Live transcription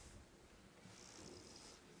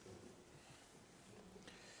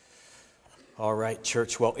All right,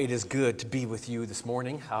 church. Well, it is good to be with you this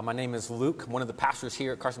morning. My name is Luke. I'm one of the pastors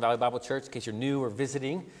here at Carson Valley Bible Church, in case you're new or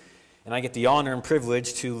visiting. And I get the honor and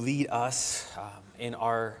privilege to lead us in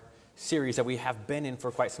our series that we have been in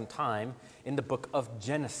for quite some time in the book of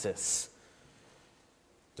Genesis.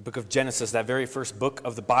 The book of Genesis, that very first book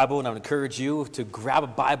of the Bible. And I would encourage you to grab a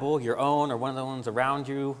Bible, your own or one of the ones around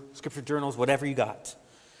you, scripture journals, whatever you got.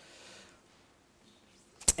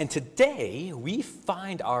 And today, we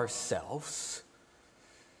find ourselves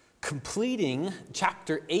completing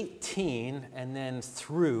chapter 18 and then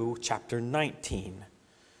through chapter 19.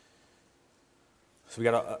 So we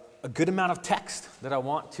got a good amount of text that I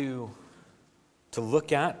want to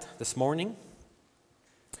look at this morning.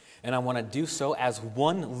 And I want to do so as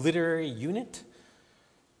one literary unit,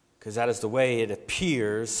 because that is the way it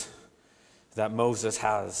appears that Moses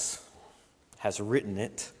has written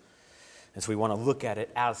it. And so we want to look at it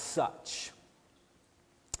as such.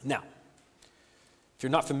 Now, if you're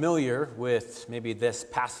not familiar with maybe this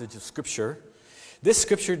passage of Scripture, this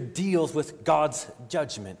Scripture deals with God's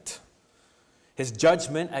judgment. His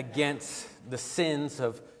judgment against the sins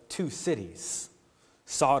of two cities,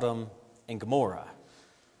 Sodom and Gomorrah.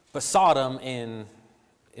 But Sodom in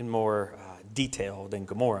more detail than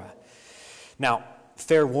Gomorrah. Now,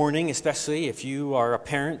 fair warning, especially if you are a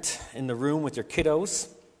parent in the room with your kiddos,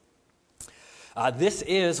 this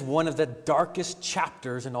is one of the darkest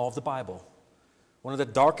chapters in all of the Bible. One of the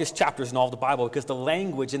darkest chapters in all of the Bible, because the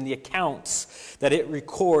language and the accounts that it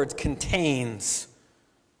records contains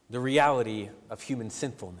the reality of human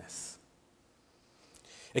sinfulness.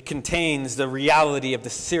 It contains the reality of the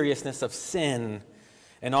seriousness of sin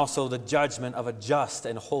and also the judgment of a just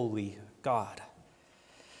and holy God.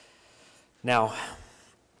 Now,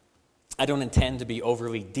 I don't intend to be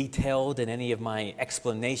overly detailed in any of my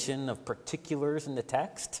explanation of particulars in the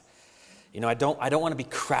text. I don't want to be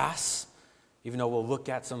crass, even though we'll look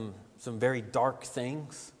at some very dark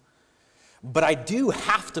things. But I do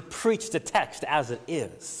have to preach the text as it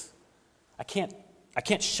is. I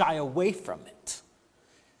can't shy away from it.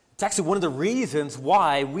 It's actually one of the reasons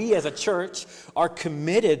why we as a church are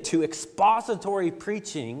committed to expository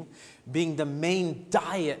preaching being the main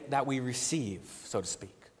diet that we receive, so to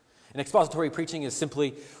speak. And expository preaching is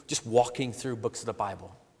simply just walking through books of the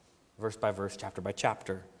Bible, verse by verse, chapter by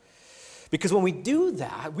chapter. Because when we do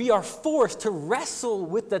that, we are forced to wrestle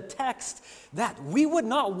with the text that we would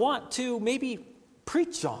not want to maybe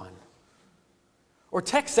preach on. Or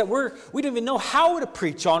texts that we don't even know how to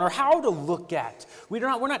preach on or how to look at. We're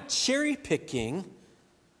not cherry picking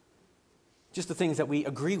just the things that we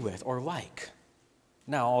agree with or like.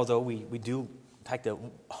 Now, although we do like to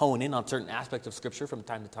hone in on certain aspects of Scripture from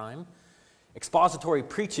time to time, expository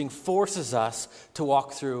preaching forces us to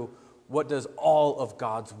walk through what does all of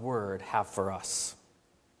God's Word have for us.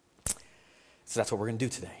 So that's what we're going to do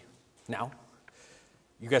today. Now,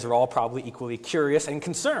 you guys are all probably equally curious and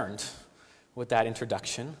concerned with that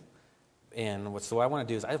introduction. And what I want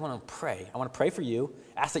to do is I want to pray. I want to pray for you,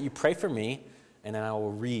 ask that you pray for me, and then I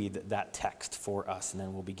will read that text for us, and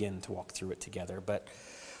then we'll begin to walk through it together. But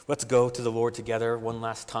let's go to the Lord together one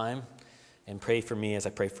last time and pray for me as I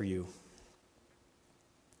pray for you.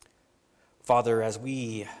 Father, as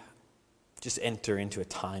we just enter into a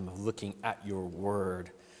time of looking at your word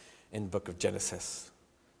in the book of Genesis,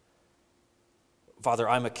 Father,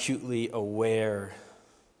 I'm acutely aware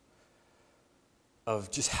of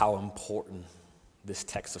just how important this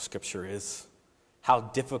text of Scripture is, how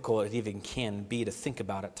difficult it even can be to think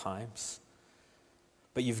about at times.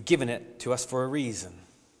 But you've given it to us for a reason.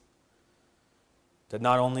 That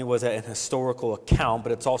not only was it an historical account,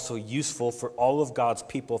 but it's also useful for all of God's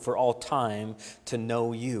people for all time to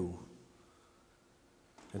know you.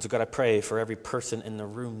 And so God, I pray for every person in the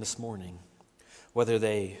room this morning, whether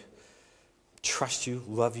they trust you,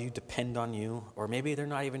 love you, depend on you, or maybe they're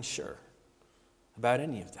not even sure about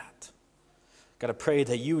any of that. God, I pray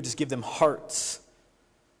that you would just give them hearts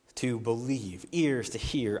to believe, ears to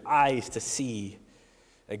hear, eyes to see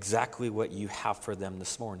exactly what you have for them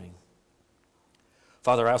this morning.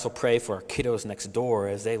 Father, I also pray for our kiddos next door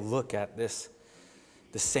as they look at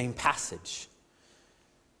the same passage.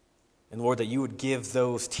 And Lord, that you would give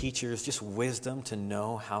those teachers just wisdom to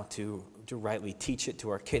know how to rightly teach it to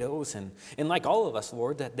our kiddos. And like all of us,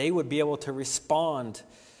 Lord, that they would be able to respond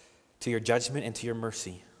to your judgment and to your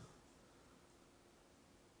mercy.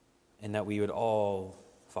 And that we would all,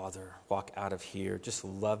 Father, walk out of here just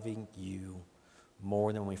loving you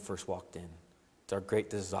more than when we first walked in. It's our great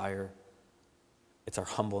desire. It's our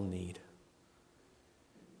humble need.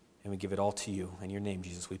 And we give it all to you. In your name,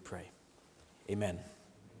 Jesus, we pray. Amen.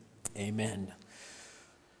 Amen.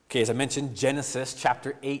 Okay, as I mentioned, Genesis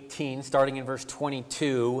chapter 18, starting in verse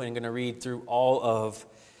 22, and I'm going to read through all of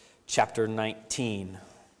chapter 19.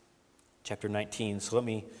 Chapter 19. So let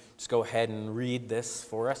me just go ahead and read this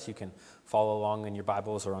for us. You can follow along in your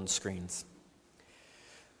Bibles or on the screens.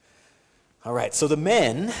 All right, so the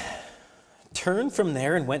men turned from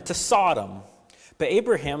there and went to Sodom, but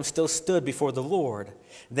Abraham still stood before the Lord.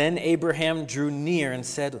 Then Abraham drew near and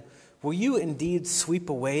said, "Will you indeed sweep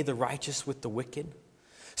away the righteous with the wicked?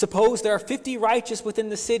 Suppose there are 50 righteous within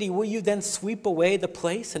the city. Will you then sweep away the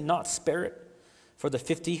place and not spare it for the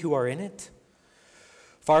 50 who are in it?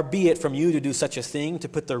 Far be it from you to do such a thing, to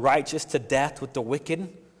put the righteous to death with the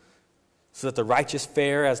wicked, so that the righteous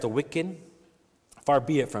fare as the wicked. Far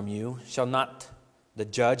be it from you. Shall not the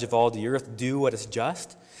judge of all the earth do what is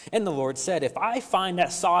just?" And the Lord said, "If I find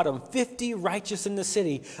at Sodom 50 righteous in the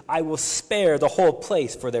city, I will spare the whole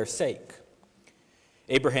place for their sake."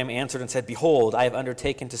 Abraham answered and said, "Behold, I have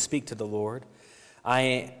undertaken to speak to the Lord.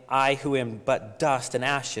 I who am but dust and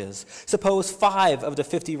ashes. Suppose 5 of the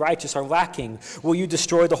 50 righteous are lacking. Will you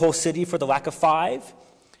destroy the whole city for the lack of 5?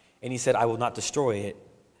 And he said, "I will not destroy it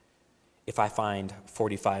if I find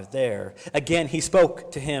 45 there." Again he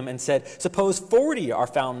spoke to him and said, "Suppose 40 are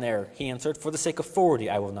found there." He answered, "For the sake of 40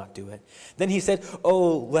 I will not do it." Then he said,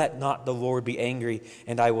 "Oh, let not the Lord be angry,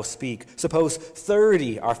 and I will speak. Suppose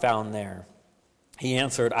 30 are found there." He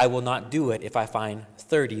answered, "I will not do it if I find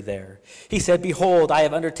 30 there." He said, "Behold, I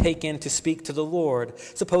have undertaken to speak to the Lord.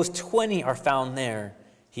 Suppose 20 are found there."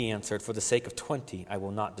 He answered, "For the sake of 20 I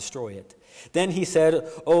will not destroy it." Then he said,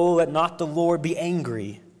 "Oh, let not the Lord be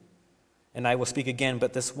angry, and I will speak again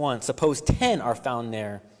but this once. Suppose 10 are found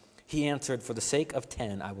there." He answered, "For the sake of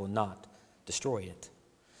 10 I will not destroy it."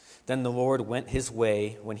 Then the Lord went his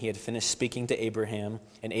way when he had finished speaking to Abraham,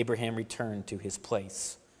 and Abraham returned to his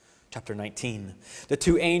place. Chapter 19. The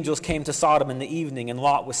 2 angels came to Sodom in the evening, and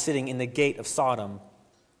Lot was sitting in the gate of Sodom.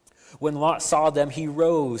 When Lot saw them, he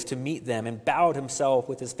rose to meet them and bowed himself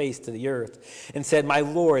with his face to the earth and said, "My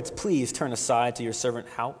lords, please turn aside to your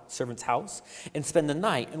servant's house and spend the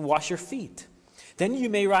night and wash your feet. Then you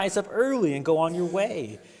may rise up early and go on your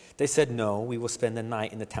way." They said, "No, we will spend the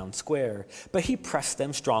night in the town square." But he pressed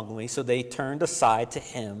them strongly, so they turned aside to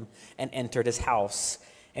him and entered his house.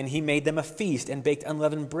 And he made them a feast and baked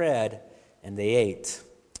unleavened bread, and they ate.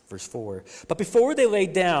 Verse 4. But before they lay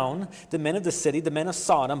down, the men of the city, the men of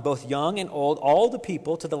Sodom, both young and old, all the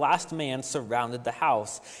people to the last man, surrounded the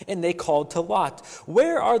house. And they called to Lot,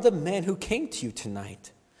 "Where are the men who came to you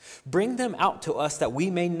tonight? Bring them out to us that we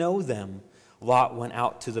may know them." Lot went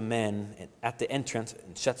out to the men at the entrance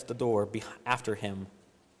and shuts the door after him,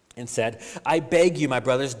 and said, "I beg you, my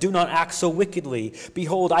brothers, do not act so wickedly.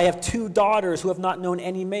 Behold, I have 2 daughters who have not known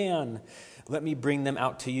any man. Let me bring them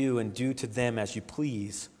out to you and do to them as you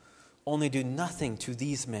please. Only do nothing to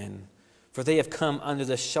these men, for they have come under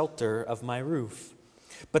the shelter of my roof."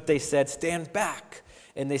 But they said, "Stand back."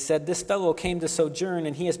 And they said, "This fellow came to sojourn,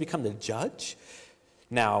 and he has become the judge?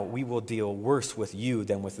 Now we will deal worse with you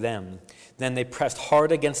than with them." Then they pressed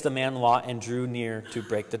hard against the man Lot and drew near to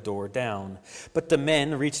break the door down. But the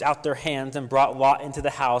men reached out their hands and brought Lot into the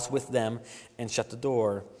house with them and shut the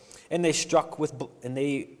door. And they struck with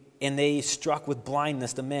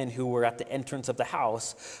blindness the men who were at the entrance of the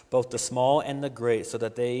house, both the small and the great, so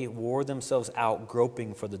that they wore themselves out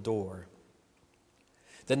groping for the door.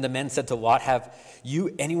 Then the men said to Lot, "Have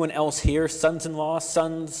you anyone else here, sons-in-law,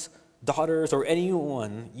 sons, daughters, or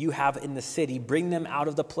anyone you have in the city? Bring them out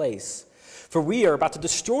of the place. For we are about to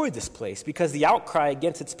destroy this place, because the outcry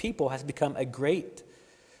against its people has become great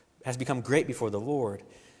before the Lord,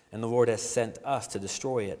 and the Lord has sent us to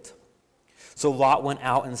destroy it." So Lot went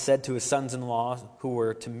out and said to his sons-in-law who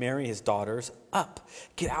were to marry his daughters, "Up,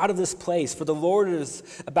 get out of this place, for the Lord is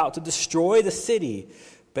about to destroy the city."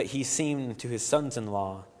 But he seemed to his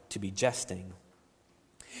sons-in-law to be jesting.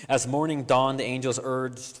 As morning dawned, the angels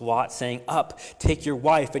urged Lot, saying, "Up, take your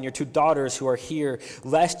wife and your 2 daughters who are here,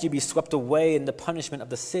 lest you be swept away in the punishment of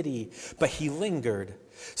the city." But he lingered.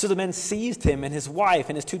 So the men seized him and his wife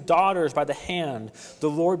and his 2 daughters by the hand, the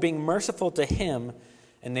Lord being merciful to him,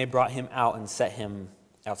 and they brought him out and set him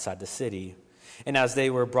outside the city. And as they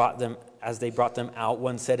brought them out,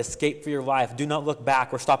 one said, "Escape for your life. Do not look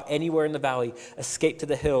back or stop anywhere in the valley. Escape to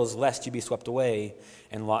the hills, lest you be swept away."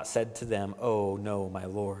 And Lot said to them, "Oh, no, my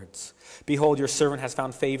lords. Behold, your servant has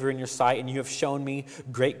found favor in your sight, and you have shown me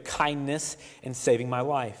great kindness in saving my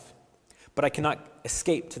life. But I cannot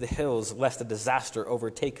escape to the hills, lest a disaster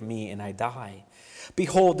overtake me and I die.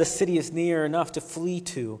 Behold, the city is near enough to flee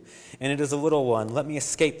to, and it is a little one. Let me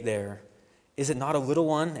escape there. Is it not a little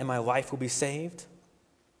one, and my life will be saved?"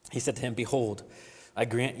 He said to him, "Behold, I I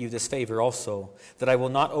grant you this favor also, that I will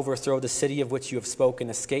not overthrow the city of which you have spoken.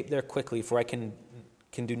 Escape there quickly, for I can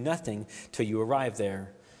do nothing till you arrive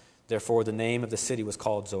there. Therefore the name of the city was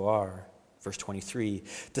called Zoar. Verse 23,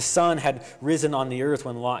 the sun had risen on the earth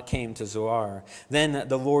when Lot came to Zoar. Then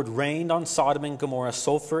the Lord rained on Sodom and Gomorrah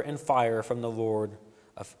sulfur and fire from the Lord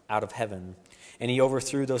out of heaven. And he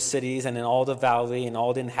overthrew those cities and in all the valley and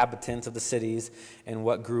all the inhabitants of the cities and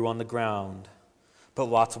what grew on the ground. But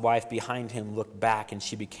Lot's wife behind him looked back, and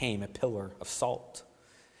she became a pillar of salt.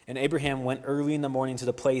 And Abraham went early in the morning to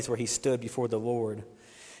the place where he stood before the Lord.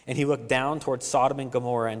 And he looked down toward Sodom and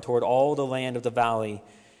Gomorrah and toward all the land of the valley.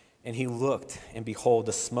 And he looked, and behold,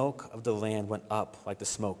 the smoke of the land went up like the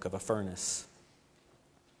smoke of a furnace.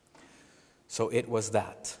 So it was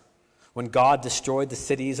that when God destroyed the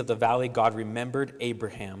cities of the valley, God remembered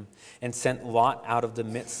Abraham and sent Lot out of the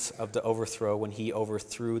midst of the overthrow when he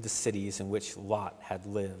overthrew the cities in which Lot had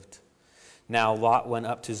lived. Now Lot went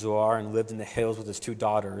up to Zoar and lived in the hills with his 2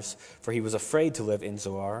 daughters, for he was afraid to live in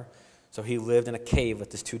Zoar. So he lived in a cave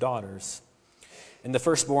with his 2 daughters. And the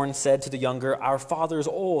firstborn said to the younger, our father is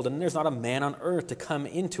old, and there's not a man on earth to come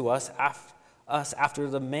into us after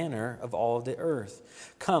the manner of all the earth.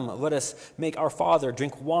 Come, let us make our father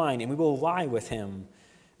drink wine, and we will lie with him,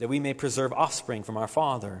 that we may preserve offspring from our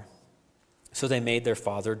father. So they made their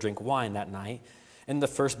father drink wine that night, and the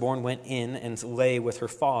firstborn went in and lay with her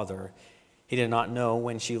father. He did not know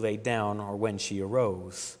when she lay down or when she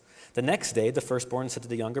arose. The next day the firstborn said to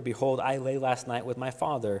the younger, behold, I lay last night with my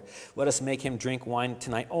father. Let us make him drink wine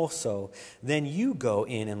tonight also. Then you go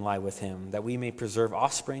in and lie with him, that we may preserve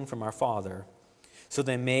offspring from our father. So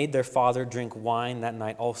they made their father drink wine that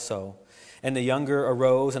night also. And the younger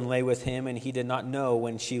arose and lay with him, and he did not know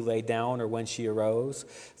when she lay down or when she arose.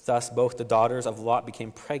 Thus both the daughters of Lot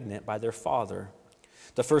became pregnant by their father.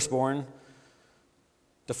 The firstborn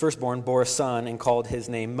bore a son and called his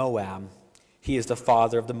name Moab. He is the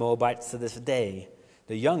father of the Moabites to this day.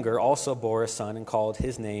 The younger also bore a son and called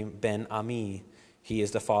his name Ben-Ami. He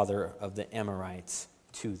is the father of the Amorites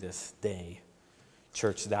to this day.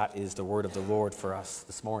 Church, that is the word of the Lord for us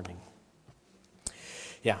this morning.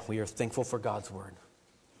 Yeah, we are thankful for God's word.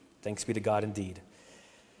 Thanks be to God indeed.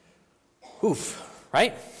 Oof,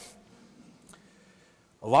 right?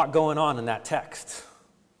 A lot going on in that text.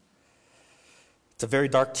 It's a very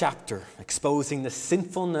dark chapter, exposing the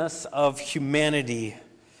sinfulness of humanity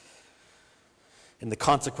and the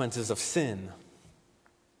consequences of sin.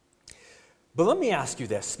 But let me ask you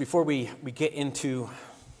this before we get into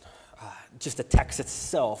just the text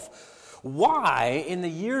itself. Why, in the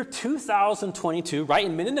year 2022, right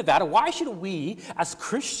in Minden, Nevada, why should we as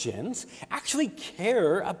Christians actually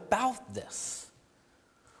care about this?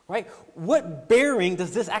 Right? What bearing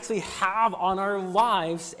does this actually have on our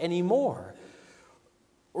lives anymore?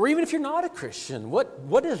 Or even if you're not a Christian,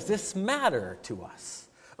 what does this matter to us?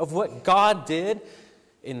 Of what God did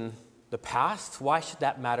in the past, why should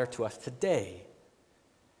that matter to us today?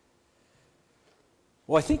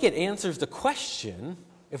 Well, I think it answers the question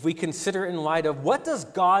if we consider in light of what does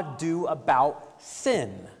God do about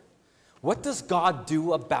sin? What does God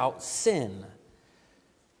do about sin?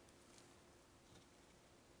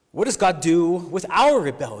 What does God do with our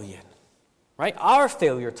rebellion? Right? Our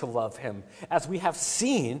failure to love him, as we have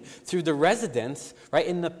seen through the residents, right,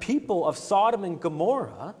 in the people of Sodom and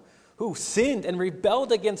Gomorrah who sinned and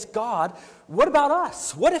rebelled against God. What about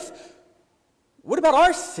us? What about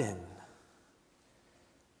our sin?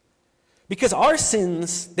 Because our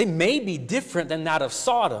sins, they may be different than that of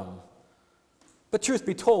Sodom. But truth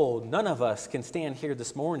be told, none of us can stand here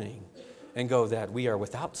this morning and go that we are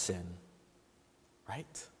without sin.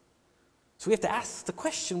 Right? So we have to ask the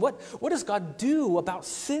question, what does God do about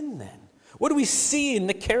sin then? What do we see in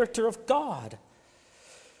the character of God?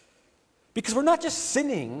 Because we're not just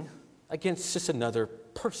sinning against just another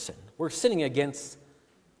person. We're sinning against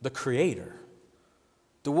the Creator,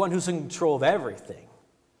 the one who's in control of everything.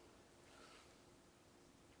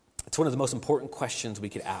 It's one of the most important questions we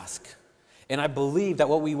could ask. And I believe that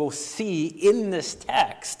what we will see in this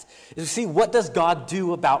text is we see what does God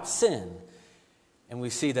do about sin? And we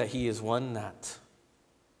see that he is one that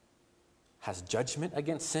has judgment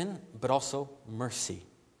against sin, but also mercy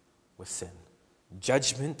with sin.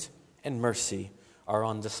 Judgment and mercy are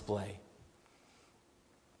on display.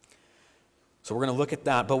 So we're going to look at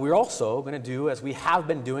that, but we're also going to do, as we have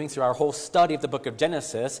been doing through our whole study of the book of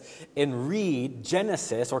Genesis, and read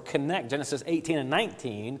Genesis or connect Genesis 18 and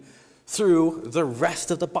 19 through the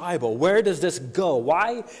rest of the Bible. Where does this go?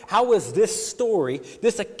 Why? How is this story,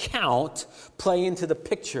 this account, play into the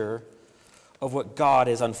picture of what God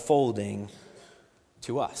is unfolding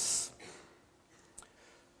to us?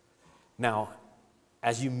 Now,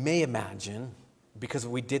 as you may imagine, because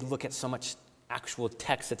we did look at so much actual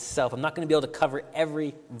text itself, I'm not going to be able to cover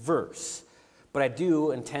every verse, but I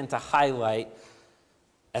do intend to highlight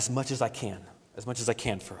as much as I can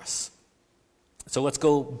for us. So let's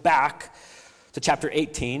go back to chapter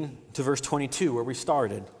 18, to verse 22, where we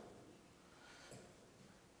started.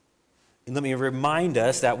 And let me remind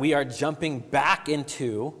us that we are jumping back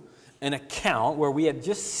into an account where we had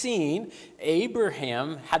just seen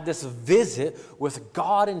Abraham had this visit with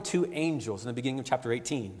God and two angels in the beginning of chapter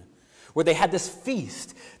 18, where they had this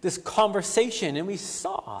feast, this conversation, and we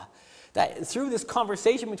saw that through this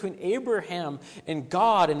conversation between Abraham and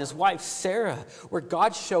God and his wife Sarah, where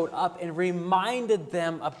God showed up and reminded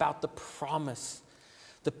them about the promise,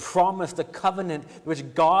 the covenant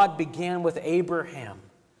which God began with Abraham.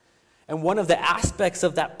 And one of the aspects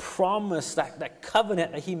of that promise, that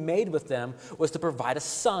covenant that he made with them, was to provide a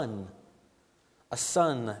son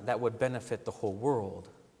that would benefit the whole world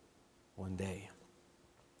one day.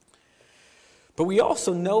 But we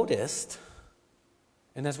also noticed,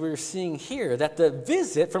 and as we were seeing here, that the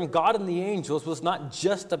visit from God and the angels was not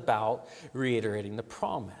just about reiterating the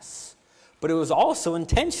promise, but it was also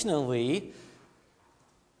intentionally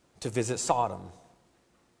to visit Sodom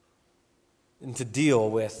and to deal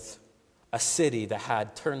with a city that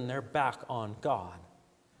had turned their back on God.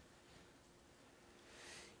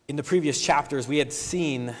 In the previous chapters, we had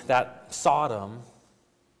seen that Sodom,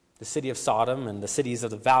 the city of Sodom and the cities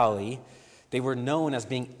of the valley, they were known as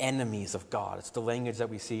being enemies of God. It's the language that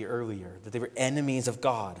we see earlier, that they were enemies of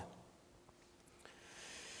God.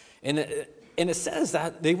 And it says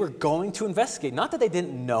that they were going to investigate. Not that they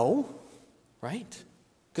didn't know, right?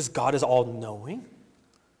 Because God is all-knowing.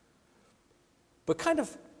 But kind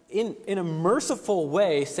of in a merciful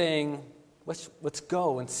way saying, let's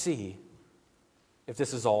go and see if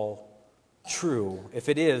this is all true, if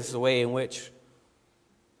it is the way in which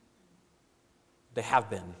they have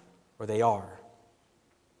been or they are.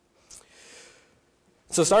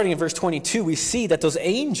 So starting in verse 22, we see that those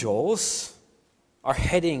angels are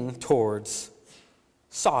heading towards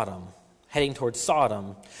Sodom.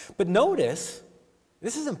 But notice,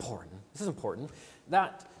 this is important,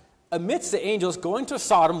 that amidst the angels going to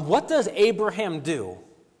Sodom, what does Abraham do?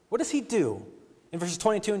 What does he do? In verses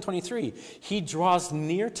 22 and 23, he draws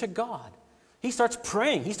near to God. He starts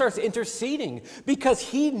praying. He starts interceding because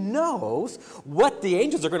he knows what the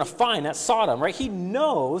angels are going to find at Sodom, right? He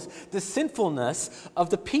knows the sinfulness of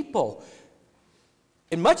the people.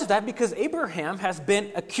 And much of that because Abraham has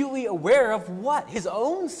been acutely aware of what? His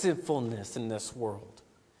own sinfulness in this world.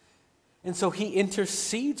 And so he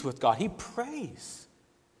intercedes with God. He prays.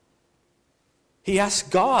 He asks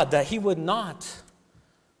God that he would not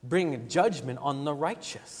bring judgment on the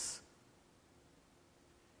righteous.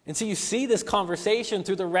 And so you see this conversation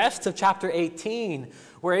through the rest of chapter 18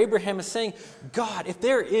 where Abraham is saying, God, if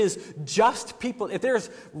there is just people, if there's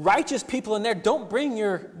righteous people in there, don't bring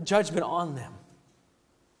your judgment on them.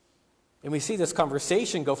 And we see this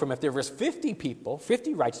conversation go from if there was 50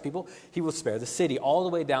 righteous people, he will spare the city, all the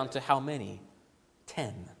way down to how many?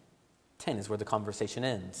 10. 10 is where the conversation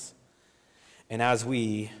ends. And as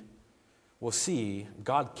we will see,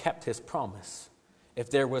 God kept his promise. If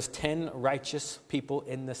there was 10 righteous people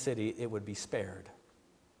in the city, it would be spared.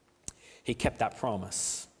 He kept that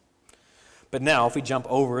promise. But now, if we jump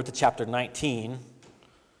over to chapter 19,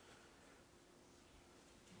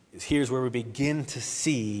 here's where we begin to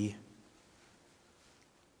see,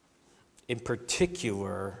 in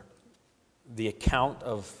particular, the account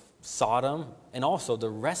of Sodom and also the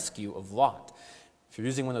rescue of Lot. If you're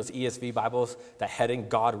using one of those ESV Bibles, that heading,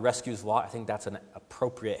 God rescues Lot, I think that's an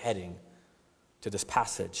appropriate heading to this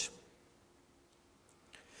passage.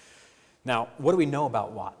 Now, what do we know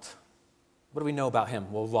about Lot? What do we know about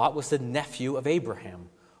him? Well, Lot was the nephew of Abraham,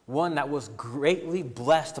 one that was greatly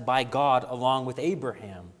blessed by God along with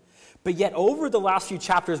Abraham. But yet, over the last few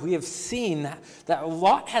chapters, we have seen that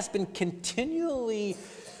Lot has been continually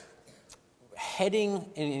heading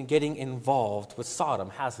and getting involved with Sodom,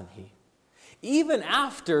 hasn't he? Even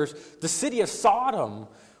after the city of Sodom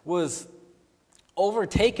was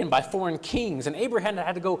overtaken by foreign kings and Abraham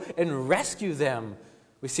had to go and rescue them,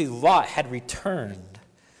 we see Lot had returned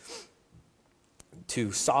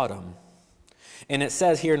to Sodom. And it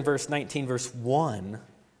says here in verse 19, verse 1,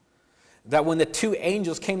 that when the two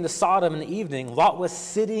angels came to Sodom in the evening, Lot was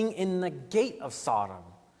sitting in the gate of Sodom.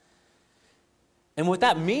 And what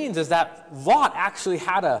that means is that Lot actually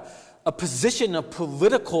had a position of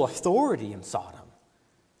political authority in Sodom.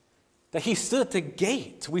 That he stood at the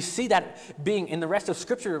gate. We see that being, in the rest of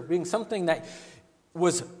Scripture, being something that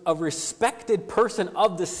was a respected person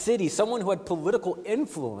of the city, someone who had political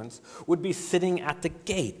influence, would be sitting at the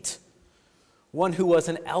gate, one who was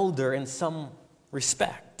an elder in some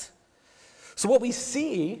respect. So what we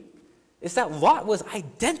see is that Lot was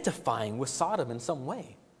identifying with Sodom in some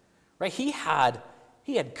way, right? He had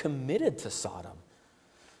committed to Sodom,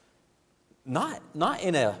 not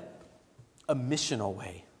in a missional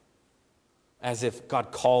way, as if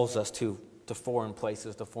God calls us to foreign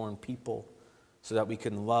places, to foreign people, so that we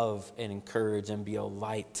can love and encourage and be a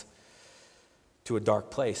light to a dark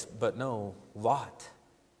place. But no, Lot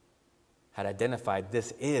had identified,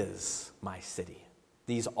 this is my city.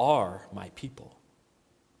 These are my people.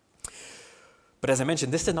 But as I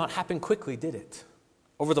mentioned, this did not happen quickly, did it?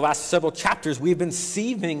 Over the last several chapters, we've been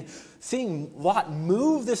seeing Lot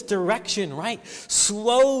move this direction, right?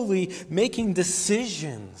 Slowly making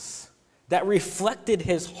decisions that reflected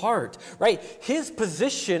his heart, right? His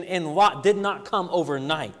position in Lot did not come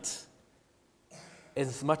overnight.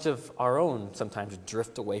 As much of our own sometimes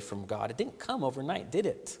drift away from God, it didn't come overnight, did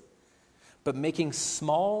it? But making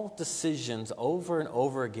small decisions over and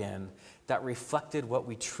over again that reflected what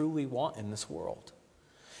we truly want in this world.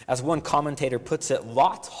 As one commentator puts it,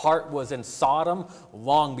 Lot's heart was in Sodom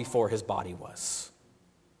long before his body was.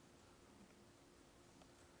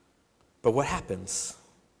 But what happens?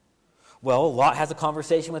 Well, Lot has a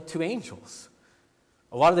conversation with two angels.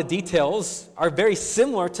 A lot of the details are very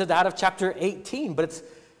similar to that of chapter 18, but it's,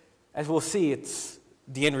 as we'll see,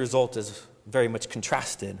 the end result is very much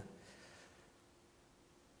contrasted.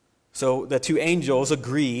 So the two angels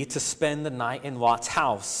agree to spend the night in Lot's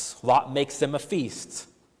house. Lot makes them a feast.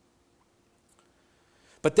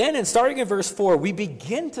 But then, starting in verse 4, we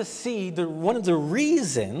begin to see one of the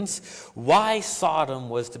reasons why Sodom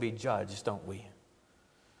was to be judged, don't we?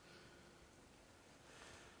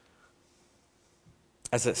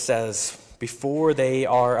 As it says, before they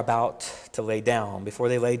are about to lay down,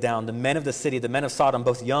 the men of the city, the men of Sodom,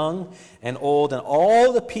 both young and old, and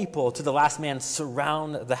all the people to the last man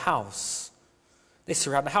surround the house. They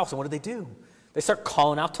surround the house, and what do? They start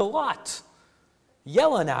calling out to Lot,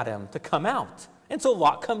 yelling at him to come out. And so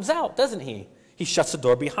Lot comes out, doesn't he? He shuts the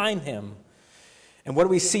door behind him. And what do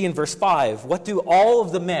we see in verse 5? What do all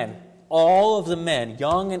of the men,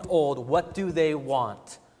 young and old, what do they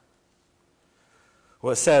want?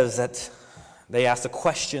 Well, it says that they asked a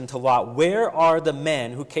question to Lot, where are the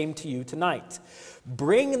men who came to you tonight?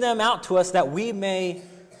 Bring them out to us that we may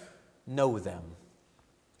know them.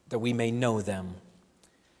 That we may know them.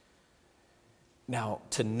 Now,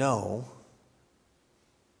 to know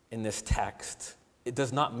in this text, it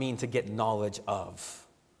does not mean to get knowledge of.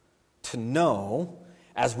 To know,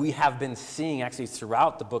 as we have been seeing actually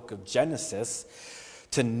throughout the book of Genesis,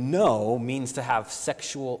 to know means to have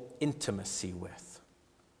sexual intimacy with.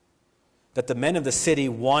 That the men of the city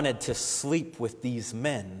wanted to sleep with these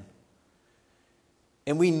men.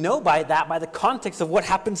 And we know by the context of what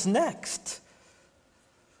happens next.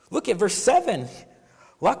 Look at verse 7.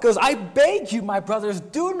 Lot goes, I beg you, my brothers,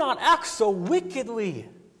 do not act so wickedly.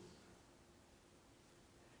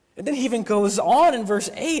 And then he even goes on in verse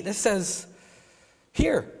 8. It says,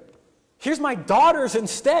 here's my daughters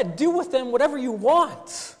instead. Do with them whatever you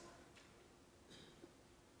want.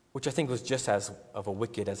 Which I think was just as of a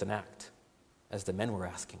wicked as an act as the men were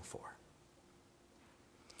asking for.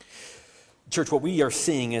 Church, what we are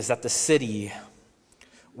seeing is that the city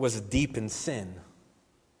was deep in sin.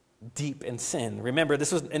 Deep in sin. Remember,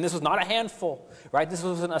 this was not a handful, right? This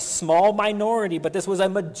wasn't a small minority, but this was a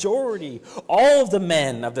majority. All of the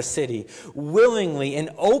men of the city willingly and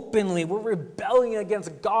openly were rebelling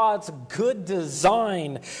against God's good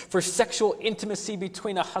design for sexual intimacy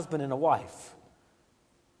between a husband and a wife.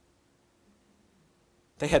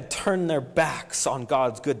 They had turned their backs on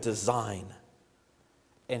God's good design.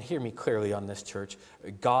 And hear me clearly on this, church.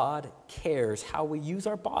 God cares how we use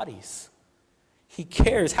our bodies. He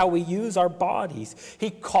cares how we use our bodies.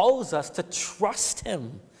 He calls us to trust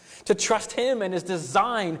Him and His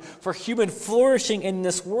design for human flourishing in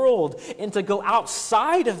this world. And to go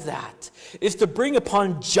outside of that is to bring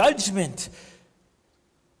upon judgment.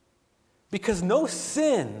 Because no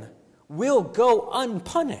sin will go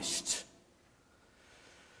unpunished.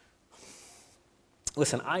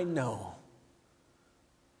 Listen, I'm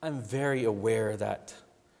very aware that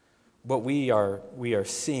what we are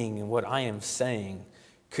seeing and what I am saying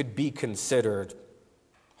could be considered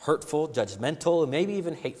hurtful, judgmental, and maybe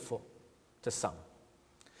even hateful to some.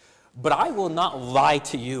 But I will not lie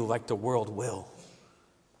to you like the world will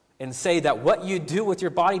and say that what you do with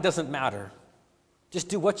your body doesn't matter. Just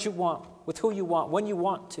do what you want, with who you want, when you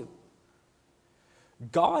want to.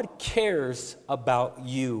 God cares about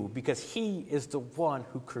you because he is the one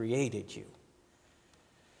who created you.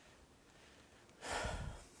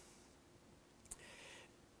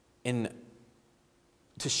 And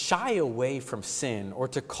to shy away from sin or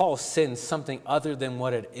to call sin something other than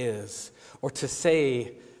what it is, or to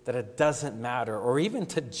say that it doesn't matter, or even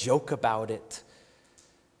to joke about it,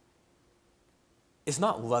 is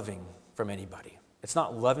not loving from anybody. It's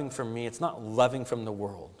not loving from me. It's not loving from the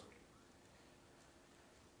world.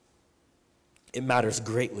 It matters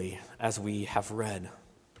greatly, as we have read.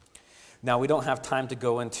 Now, we don't have time to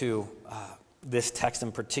go into this text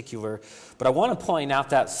in particular, but I want to point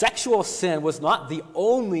out that sexual sin was not the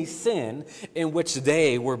only sin in which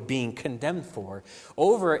they were being condemned for.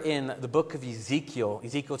 Over in the book of Ezekiel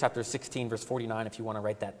chapter 16, verse 49, if you want to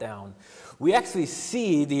write that down, we actually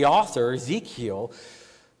see the author, Ezekiel,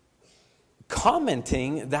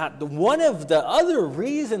 commenting that one of the other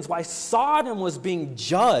reasons why Sodom was being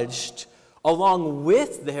judged along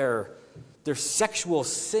with their sexual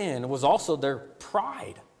sin was also their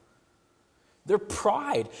pride. Their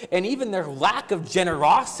pride, and even their lack of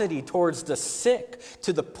generosity towards the sick,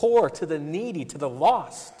 to the poor, to the needy, to the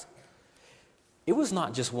lost. It was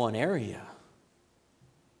not just one area.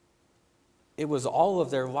 It was all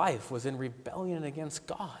of their life was in rebellion against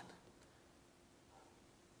God.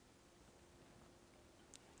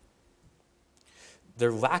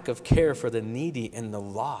 Their lack of care for the needy and the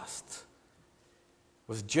lost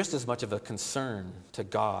was just as much of a concern to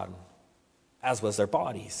God as was their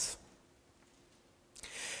bodies.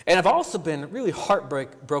 And I've also been really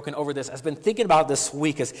heartbroken over this. I've been thinking about this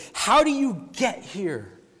week is, how do you get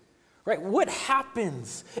here? Right? What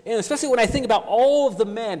happens? And especially when I think about all of the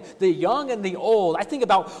men, the young and the old, I think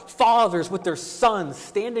about fathers with their sons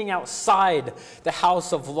standing outside the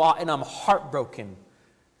house of Lot, and I'm heartbroken.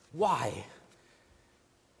 Why?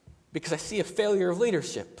 Because I see a failure of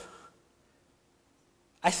leadership.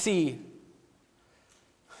 I see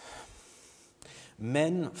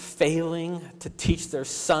men failing to teach their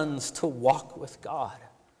sons to walk with God.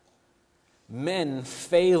 Men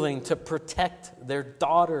failing to protect their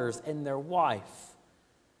daughters and their wife.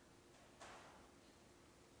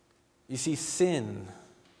 You see, sin,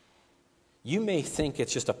 you may think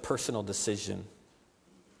it's just a personal decision,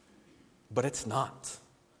 but it's not.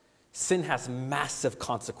 Sin has massive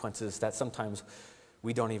consequences that sometimes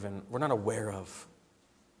we're not aware of.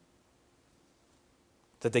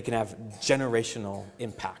 That they can have generational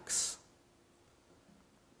impacts.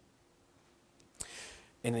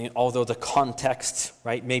 And although the context,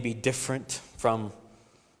 right, may be different from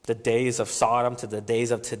the days of Sodom to the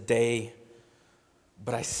days of today,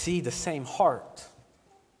 but I see the same heart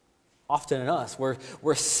often in us, where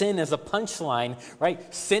sin is a punchline,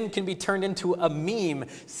 right? Sin can be turned into a meme.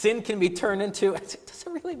 Sin can be turned into, does it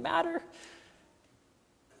really matter?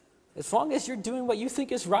 As long as you're doing what you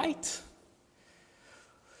think is right.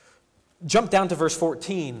 Jump down to verse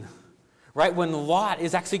 14, right? When Lot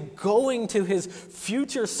is actually going to his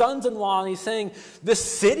future sons-in-law and he's saying, this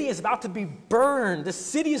city is about to be burned. This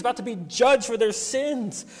city is about to be judged for their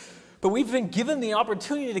sins. But we've been given the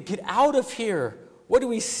opportunity to get out of here. What do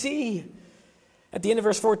we see? At the end of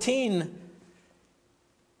verse 14,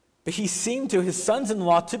 but he seemed to his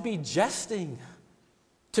sons-in-law to be jesting,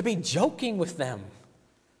 to be joking with them.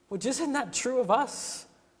 Well, isn't that true of us?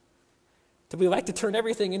 That we like to turn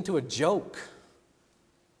everything into a joke,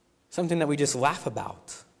 something that we just laugh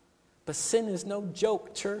about. But sin is no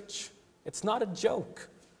joke, church. It's not a joke.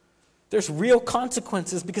 There's real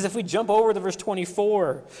consequences, because if we jump over to verse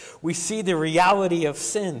 24, we see the reality of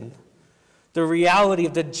sin, the reality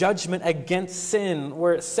of the judgment against sin,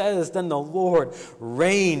 where it says, then the Lord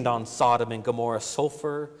rained on Sodom and Gomorrah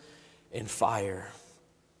sulfur and fire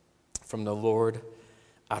from the Lord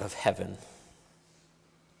out of heaven,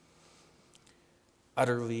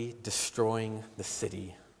 utterly destroying the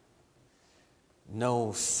city.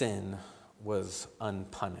 No sin was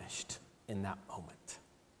unpunished in that moment.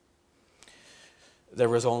 There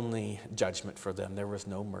was only judgment for them. There was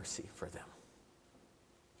no mercy for them.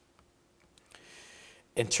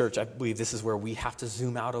 In church, I believe this is where we have to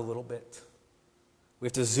zoom out a little bit. We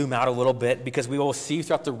have to zoom out a little bit, because we will see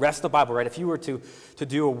throughout the rest of the Bible, right? If you were to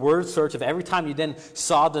do a word search of every time you then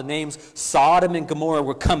saw the names Sodom and Gomorrah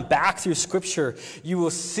would come back through Scripture, you will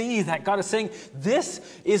see that God is saying this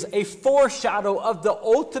is a foreshadow of the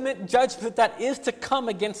ultimate judgment that is to come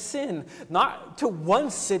against sin, not to one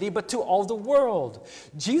city, but to all the world.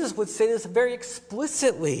 Jesus would say this very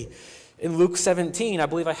explicitly in Luke 17. I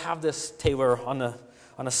believe I have this, Taylor, on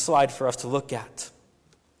a slide for us to look at.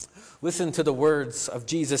 Listen to the words of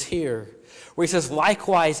Jesus here. where he says,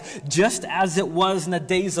 likewise, just as it was in the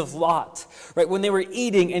days of Lot, right, when they were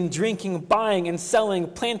eating and drinking, buying and selling,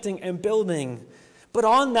 planting and building. But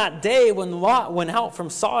on that day when Lot went out from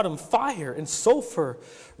Sodom, fire and sulfur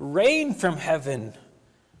rained from heaven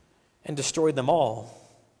and destroyed them all.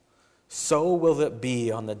 So will it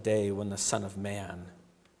be on the day when the Son of Man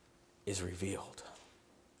is revealed.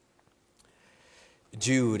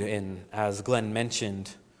 Jude, and as Glenn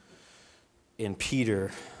mentioned in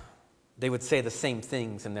Peter, they would say the same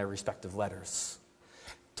things in their respective letters,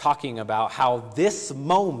 talking about how this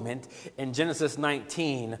moment in Genesis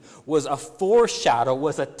 19 was a foreshadow,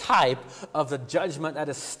 was a type of the judgment that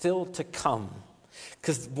is still to come.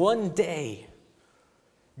 Because one day,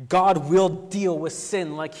 God will deal with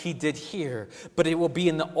sin like he did here, but it will be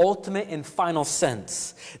in the ultimate and final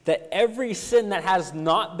sense that every sin that has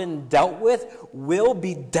not been dealt with will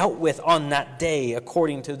be dealt with on that day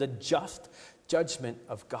according to the just judgment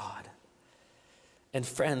of God. And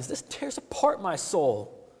friends, this tears apart my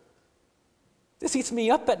soul. This eats me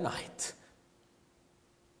up at night.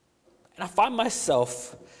 And I find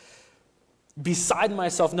myself beside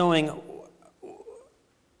myself knowing,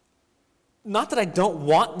 not that I don't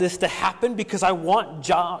want this to happen, because I want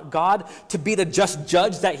God to be the just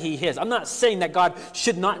judge that he is. I'm not saying that God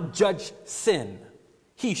should not judge sin.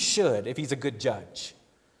 He should if he's a good judge.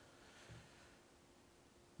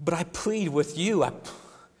 But I plead with you, I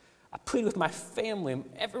plead with my family,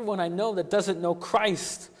 everyone I know that doesn't know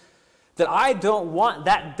Christ, that I don't want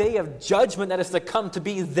that day of judgment that is to come to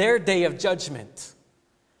be their day of judgment.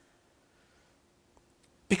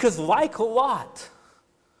 Because like Lot,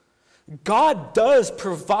 God does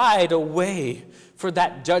provide a way for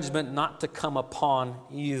that judgment not to come upon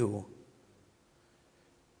you.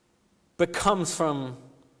 But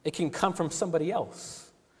it can come from somebody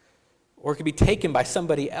else. Or it can be taken by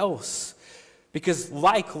somebody else. Because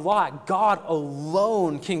like Lot, God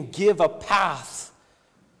alone can give a path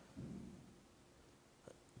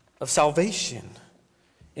of salvation.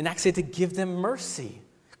 And actually to give them mercy.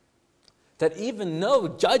 That even though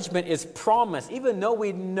judgment is promised, even though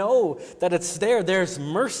we know that it's there, there's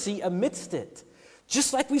mercy amidst it.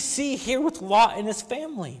 Just like we see here with Lot and his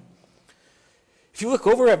family. If you look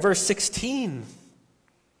over at verse 16,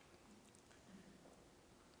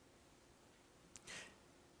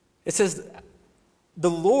 it says, the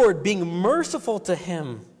Lord being merciful to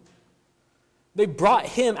him, they brought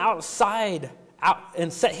him out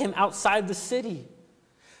and set him outside the city.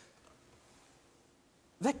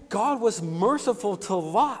 That God was merciful to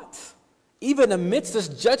Lot, even amidst this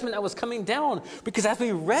judgment that was coming down. Because as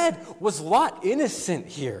we read, was Lot innocent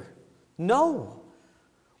here? No.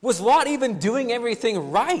 Was Lot even doing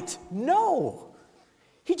everything right? No.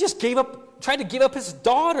 He just tried to give up his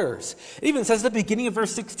daughters. It even says at the beginning of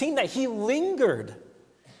verse 16 that he lingered.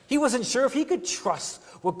 He wasn't sure if he could trust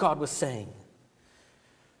what God was saying.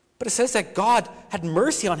 But it says that God had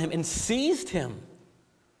mercy on him and seized him.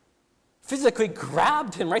 Physically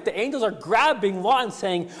grabbed him, right? The angels are grabbing Lot and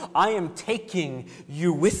saying, I am taking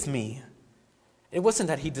you with me. It wasn't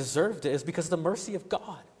that he deserved it. It's because the mercy of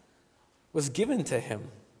God was given to him.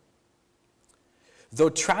 Though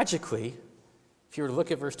tragically, if you were to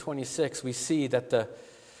look at verse 26, we see that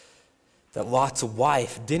Lot's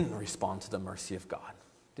wife didn't respond to the mercy of God,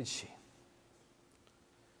 did she?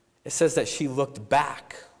 It says that she looked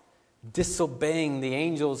back, disobeying the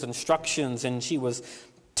angel's instructions, and she was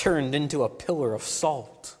turned into a pillar of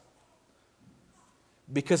salt.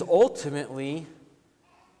 Because ultimately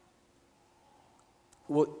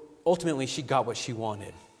she got what she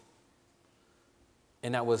wanted.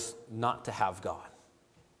 And that was not to have God.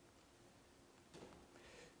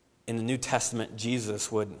 In the New Testament,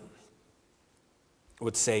 Jesus would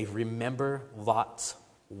say, remember Lot's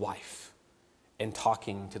wife, in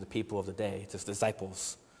talking to the people of the day, to his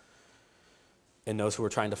disciples, and those who were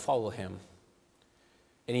trying to follow him.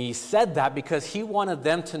 And he said that because he wanted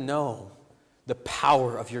them to know the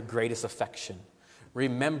power of your greatest affection.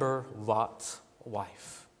 Remember Lot's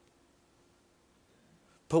wife.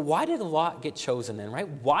 But why did Lot get chosen then, right?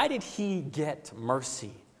 Why did he get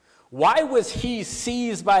mercy? Why was he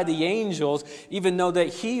seized by the angels even though that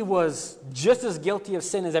he was just as guilty of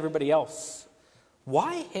sin as everybody else?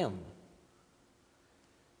 Why him?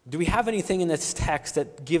 Do we have anything in this text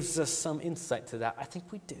that gives us some insight to that? I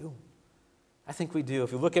think we do. I think we do.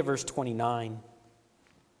 If you look at verse 29,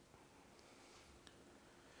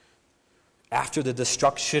 after the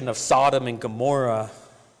destruction of Sodom and Gomorrah,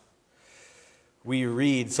 we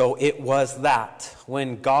read, so it was that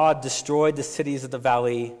when God destroyed the cities of the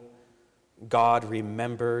valley, God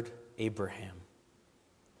remembered Abraham.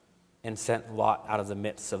 and sent Lot out of the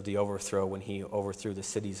midst of the overthrow when he overthrew the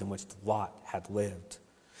cities in which Lot had lived.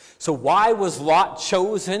 So why was Lot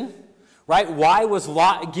chosen? Right? Why was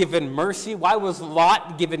Lot given mercy? Why was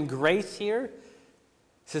Lot given grace here? It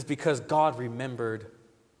says because God remembered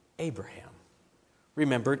Abraham.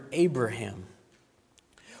 Remembered Abraham.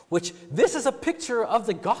 Which, this is a picture of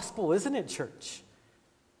the gospel, isn't it, church?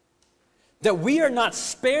 That we are not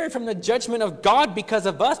spared from the judgment of God because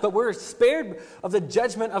of us, but we're spared of the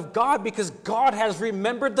judgment of God because God has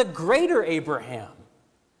remembered the greater Abraham,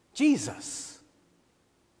 Jesus.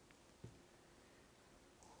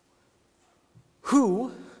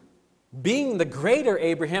 Who, being the greater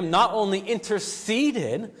Abraham, not only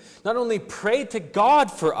interceded, not only prayed to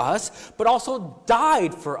God for us, but also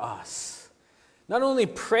died for us. Not only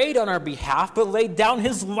prayed on our behalf, but laid down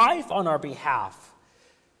his life on our behalf.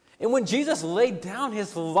 And when Jesus laid down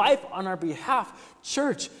his life on our behalf,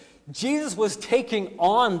 church, Jesus was taking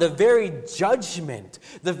on the very judgment,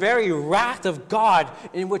 the very wrath of God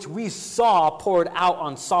in which we saw poured out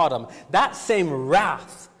on Sodom. That same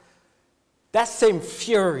wrath, that same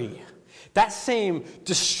fury, that same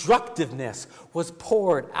destructiveness was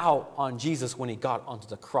poured out on Jesus when he got onto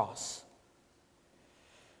the cross.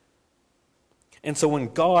 And so when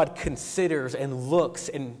God considers and looks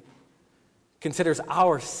and considers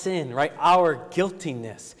our sin, right, our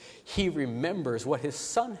guiltiness, he remembers what his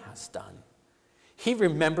son has done. He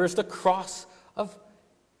remembers the cross of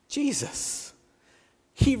Jesus.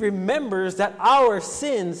 He remembers that our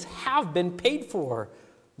sins have been paid for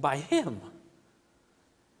by him.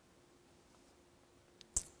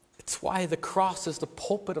 It's why the cross is the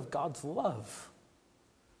pulpit of God's love.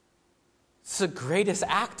 It's the greatest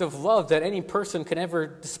act of love that any person can ever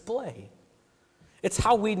display. It's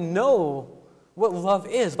how we know what love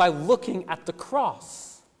is, by looking at the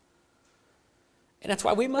cross. And that's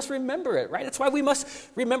why we must remember it, right? That's why we must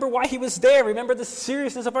remember why he was there, remember the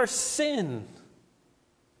seriousness of our sin.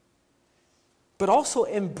 But also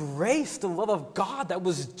embrace the love of God that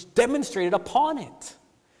was demonstrated upon it.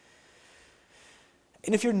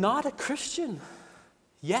 And if you're not a Christian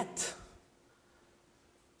yet,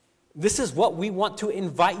 this is what we want to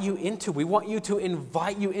invite you into. We want you to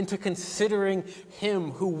invite you into considering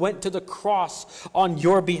him who went to the cross on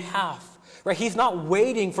your behalf. Right? He's not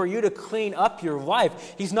waiting for you to clean up your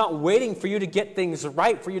life. He's not waiting for you to get things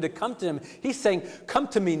right, for you to come to him. He's saying, come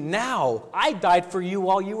to me now. I died for you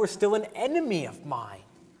while you were still an enemy of mine.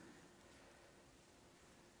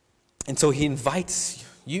 And so he invites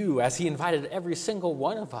you, as he invited every single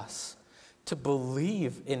one of us, to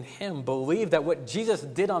believe in him, believe that what Jesus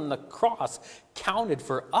did on the cross counted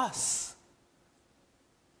for us.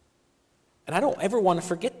 And I don't ever want to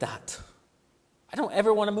forget that. I don't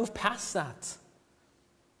ever want to move past that.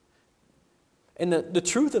 And the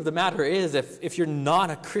truth of the matter is, if you're not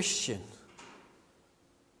a Christian,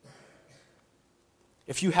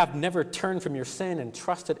 if you have never turned from your sin and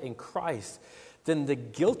trusted in Christ, then the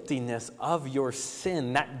guiltiness of your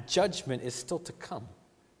sin, that judgment is still to come.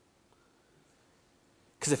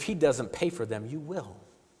 Because if he doesn't pay for them, you will.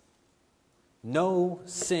 No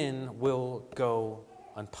sin will go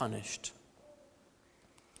unpunished.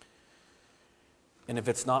 And if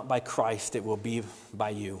it's not by Christ, it will be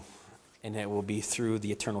by you. And it will be through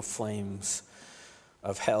the eternal flames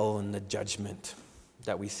of hell and the judgment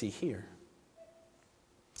that we see here.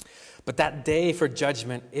 But that day for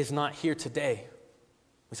judgment is not here today.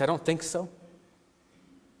 We say, I don't think so.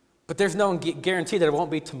 But there's no guarantee that it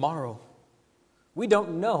won't be tomorrow. We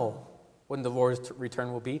don't know when the Lord's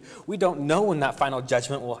return will be. We don't know when that final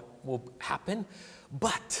judgment will happen.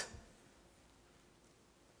 But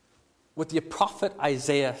what the prophet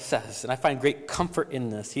Isaiah says, and I find great comfort in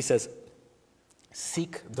this, he says,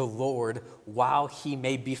 seek the Lord while he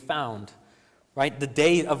may be found. Right? The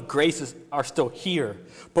days of graces are still here,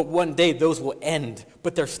 but one day those will end.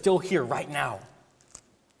 But they're still here right now.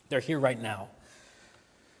 They're here right now.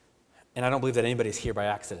 And I don't believe that anybody's here by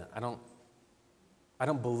accident. I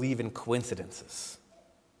don't believe in coincidences.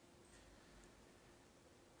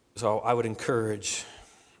 So I would encourage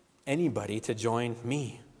anybody to join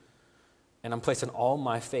me. And I'm placing all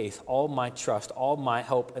my faith, all my trust, all my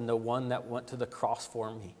hope in the one that went to the cross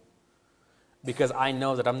for me. Because I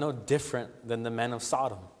know that I'm no different than the men of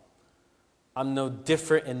Sodom. I'm no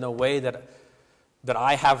different in the way that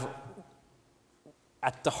I have,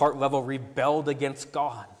 at the heart level, rebelled against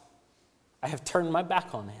God. I have turned my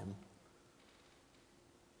back on him.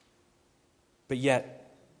 But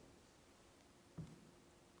yet,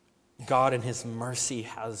 God in his mercy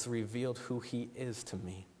has revealed who he is to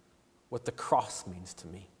me, what the cross means to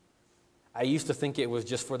me. I used to think it was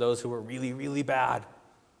just for those who were really, really bad.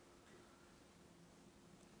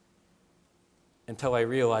 until I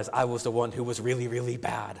realized I was the one who was really, really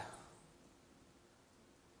bad.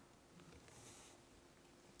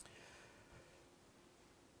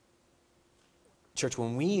 Church,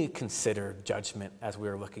 when we consider judgment as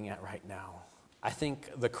we're looking at right now, I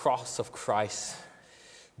think the cross of Christ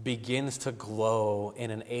begins to glow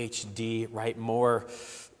in an HD, right? More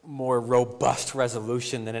robust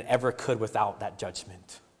resolution than it ever could without that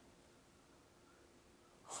judgment.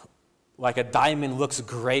 Like a diamond looks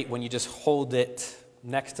great when you just hold it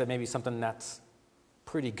next to maybe something that's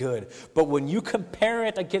pretty good. But when you compare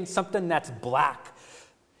it against something that's black,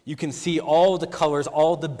 you can see all the colors,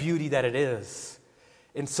 all the beauty that it is.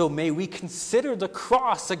 And so may we consider the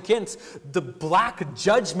cross against the black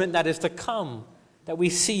judgment that is to come, that we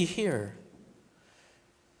see here.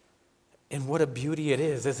 And what a beauty it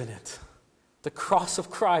is, isn't it? The cross of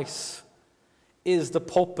Christ is the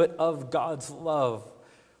pulpit of God's love,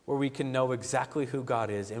 where we can know exactly who God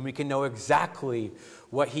is, and we can know exactly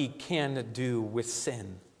what he can do with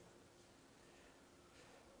sin.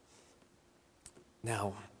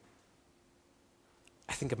 Now,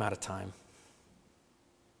 I think I'm out of time.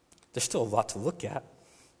 There's still a lot to look at.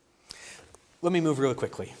 Let me move really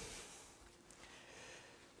quickly.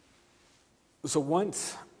 So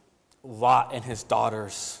once Lot and his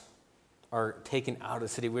daughters are taken out of the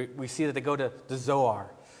city, we see that they go to the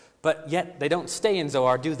Zoar. But yet they don't stay in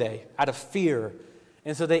Zoar, do they? Out of fear.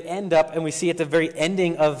 And so they end up, and we see at the very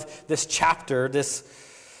ending of this chapter, this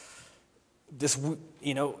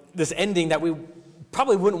ending that we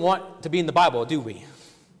probably wouldn't want to be in the Bible, do we?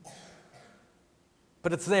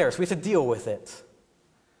 But it's there, so we have to deal with it.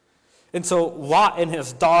 And so Lot and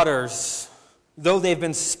his daughters, though they've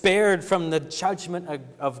been spared from the judgment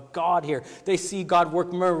of God here, they see God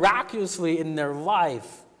work miraculously in their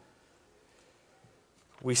life.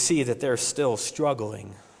 We see that they're still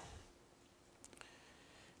struggling.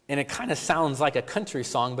 And it kind of sounds like a country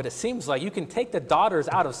song, but it seems like you can take the daughters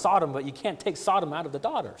out of Sodom, but you can't take Sodom out of the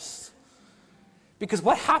daughters. Because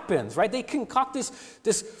what happens, right? They concoct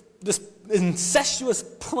this incestuous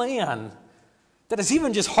plan that is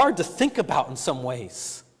even just hard to think about in some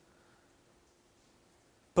ways.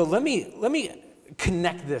 But let me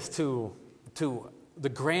connect this to the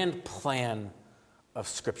grand plan of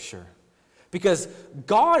Scripture. Because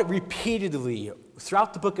God repeatedly,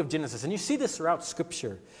 throughout the book of Genesis, and you see this throughout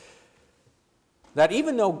Scripture, that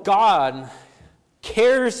even though God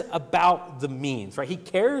cares about the means, right? He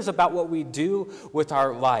cares about what we do with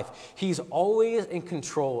our life. He's always in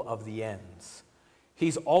control of the ends.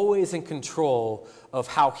 He's always in control of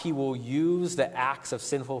how he will use the acts of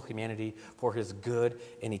sinful humanity for his good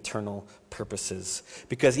and eternal purposes.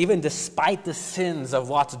 Because even despite the sins of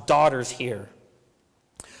Lot's daughters here,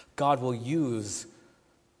 God will use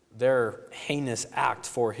their heinous act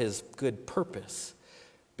for his good purpose.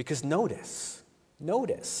 Because notice,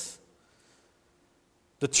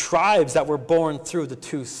 the tribes that were born through the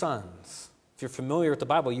two sons. If you're familiar with the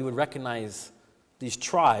Bible, you would recognize these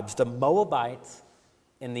tribes, the Moabites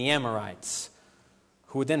and the Amorites,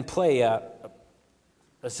 who would then play a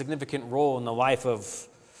significant role in the life of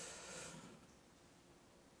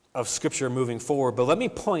Scripture moving forward. But let me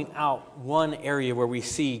point out one area where we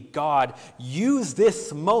see God use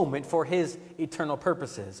this moment for his eternal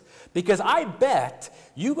purposes. Because I bet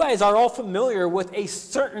you guys are all familiar with a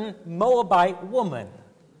certain Moabite woman.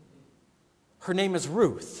 Her name is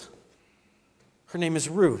Ruth.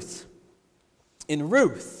 And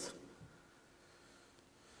Ruth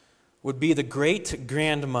would be the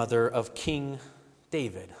great-grandmother of King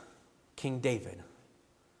David.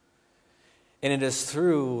 And it is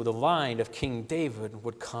through the line of King David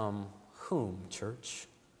would come whom, church?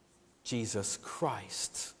 Jesus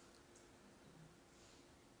Christ.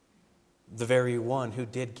 The very one who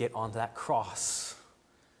did get on that cross.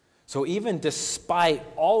 So even despite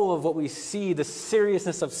all of what we see, the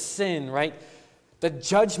seriousness of sin, right? The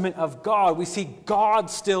judgment of God, we see God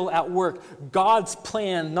still at work. God's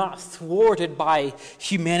plan not thwarted by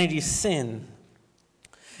humanity's sin.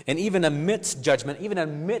 And even amidst judgment, even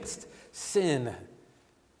amidst sin,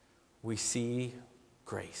 we see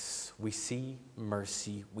grace, we see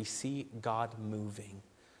mercy, we see God moving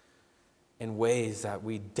in ways that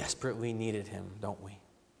we desperately needed him, don't we?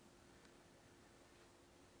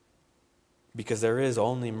 Because there is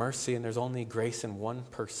only mercy and there's only grace in one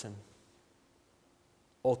person,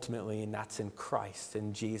 ultimately, and that's in Christ,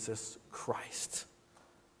 in Jesus Christ.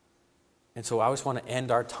 And so I always want to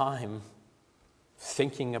end our time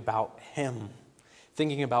thinking about him,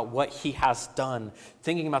 thinking about what he has done,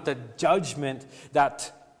 thinking about the judgment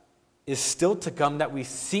that is still to come that we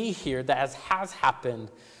see here that has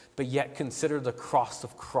happened, but yet consider the cross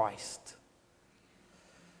of Christ.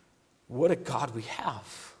 what a God we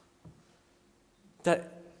have.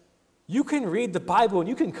 That you can read the Bible and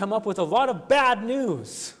you can come up with a lot of bad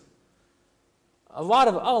news. A lot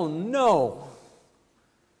of, oh no.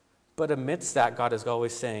 But amidst that, God is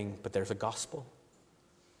always saying, but there's a gospel.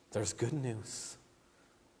 There's good news.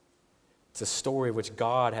 It's a story which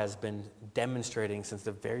God has been demonstrating since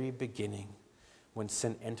the very beginning. When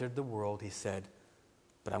sin entered the world, he said,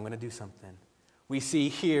 but I'm going to do something. We see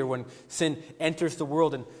here when sin enters the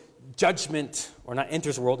world and judgment, or not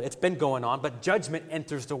enters the world, it's been going on, but judgment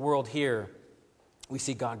enters the world here. We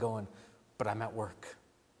see God going, but I'm at work.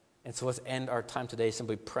 And so let's end our time today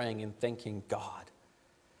simply praying and thanking God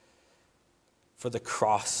for the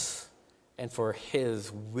cross and for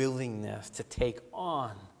his willingness to take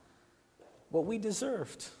on what we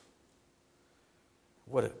deserved.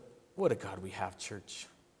 What a God we have, church.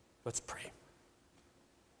 Let's pray.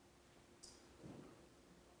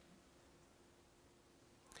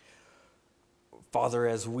 Father,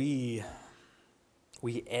 as we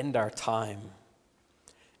end our time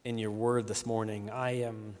in your word this morning,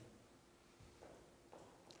 I'm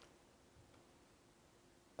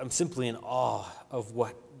simply in awe of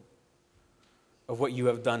what you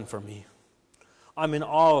have done for me. I'm in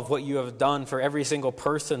awe of what you have done for every single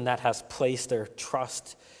person that has placed their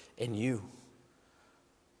trust in you.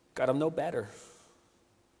 God, I'm no better.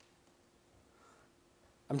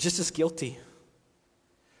 I'm just as guilty.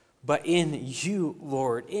 But in you,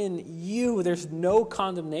 Lord, in you, there's no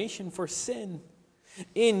condemnation for sin.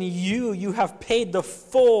 In you, you have paid the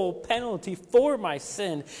full penalty for my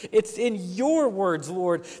sin. It's in your words,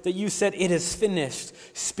 Lord, that you said it is finished,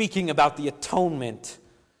 speaking about the atonement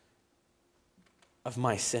of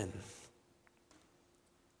my sin.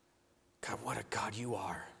 God, what a God you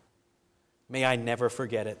are. May I never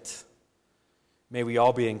forget it. May we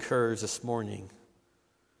all be encouraged this morning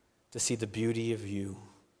to see the beauty of you,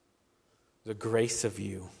 the grace of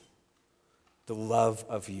you, the love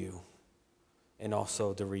of you, and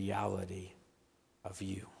also the reality of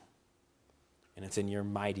you. And it's in your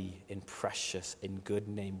mighty and precious and good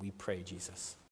name we pray, Jesus.